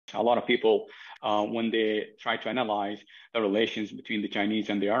A lot of people, when they try to analyze the relations between the Chinese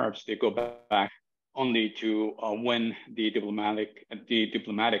and the Arabs, they go back only to when the diplomatic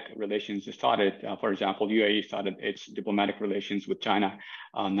relations started. For example, UAE started its diplomatic relations with China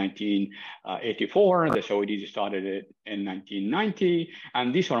in 1984. The Saudis started it in 1990,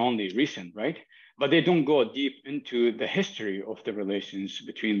 and these are only recent, right? But they don't go deep into the history of the relations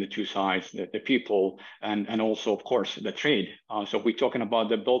between the two sides, the people, and also, of course, the trade. So if we're talking about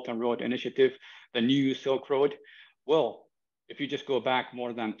the Belt and Road Initiative, the new Silk Road, well, if you just go back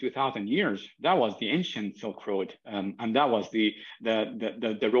more than 2,000 years, that was the ancient Silk Road, and that was the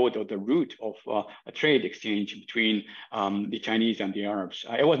road or the route of a trade exchange between the Chinese and the Arabs.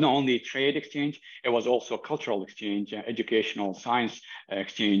 It was not only trade exchange; it was also cultural exchange, educational, science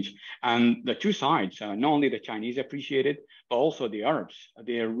exchange, and the two sides. Not only the Chinese appreciate it, but also the Arabs.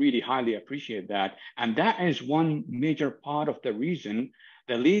 They really highly appreciate that, and that is one major part of the reason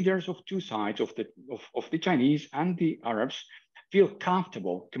the leaders of two sides of the Chinese and the Arabs feel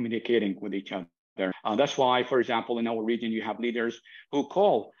comfortable communicating with each other. That's why, for example, in our region, you have leaders who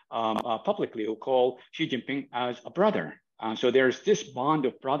call publicly, who call Xi Jinping as a brother. So there's this bond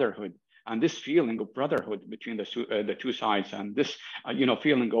of brotherhood and this feeling of brotherhood between the two sides, and this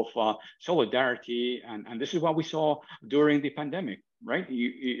feeling of solidarity. And this is what we saw during the pandemic, right?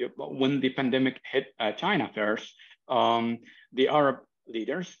 When the pandemic hit China first, the Arab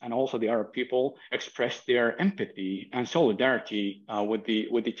leaders and also the Arab people expressed their empathy and solidarity with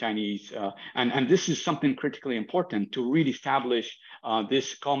the Chinese, and this is something critically important to really establish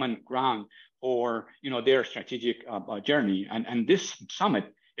this common ground for their strategic journey. And this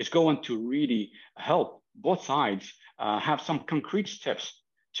summit is going to really help both sides have some concrete steps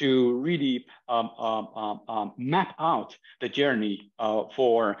to really map out the journey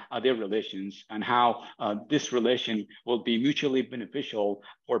for their relations and how this relation will be mutually beneficial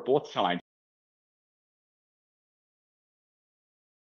for both sides.